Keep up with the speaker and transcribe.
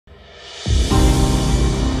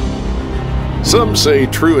Some say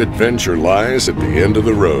true adventure lies at the end of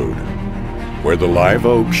the road, where the live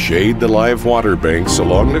oaks shade the live water banks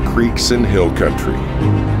along the creeks and hill country.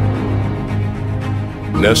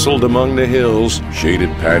 Nestled among the hills, shaded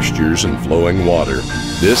pastures, and flowing water,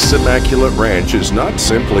 this immaculate ranch is not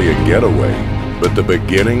simply a getaway, but the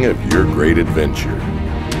beginning of your great adventure.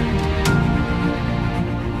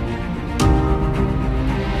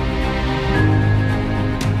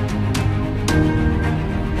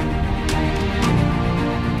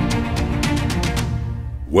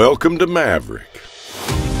 Welcome to Maverick.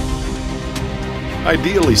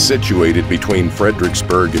 Ideally situated between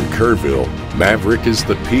Fredericksburg and Kerrville, Maverick is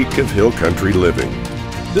the peak of hill country living.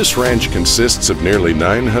 This ranch consists of nearly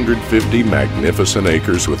 950 magnificent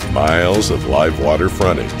acres with miles of live water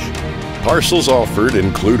frontage. Parcels offered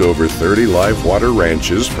include over 30 live water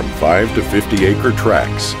ranches from 5 to 50-acre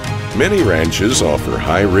tracts. Many ranches offer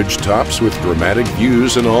high ridge tops with dramatic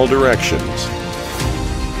views in all directions.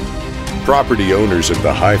 Property owners at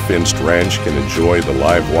the high-fenced ranch can enjoy the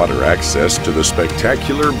live water access to the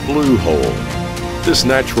spectacular Blue Hole. This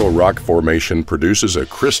natural rock formation produces a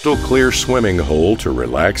crystal-clear swimming hole to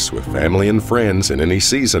relax with family and friends in any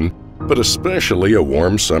season, but especially a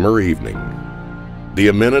warm summer evening. The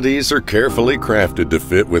amenities are carefully crafted to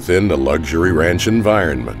fit within the luxury ranch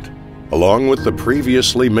environment. Along with the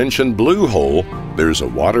previously mentioned Blue Hole, there's a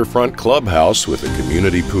waterfront clubhouse with a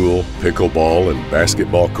community pool, pickleball and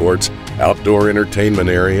basketball courts, outdoor entertainment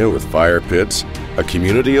area with fire pits, a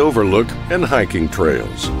community overlook, and hiking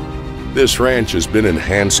trails. This ranch has been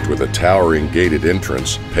enhanced with a towering gated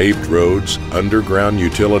entrance, paved roads, underground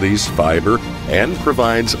utilities, fiber, and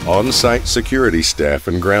provides on-site security staff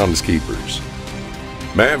and groundskeepers.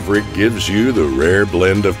 Maverick gives you the rare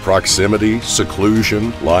blend of proximity,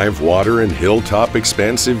 seclusion, live water, and hilltop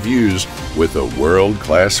expansive views with a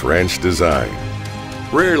world-class ranch design.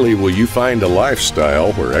 Rarely will you find a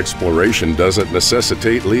lifestyle where exploration doesn't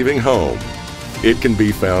necessitate leaving home. It can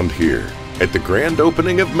be found here at the grand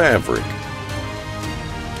opening of Maverick,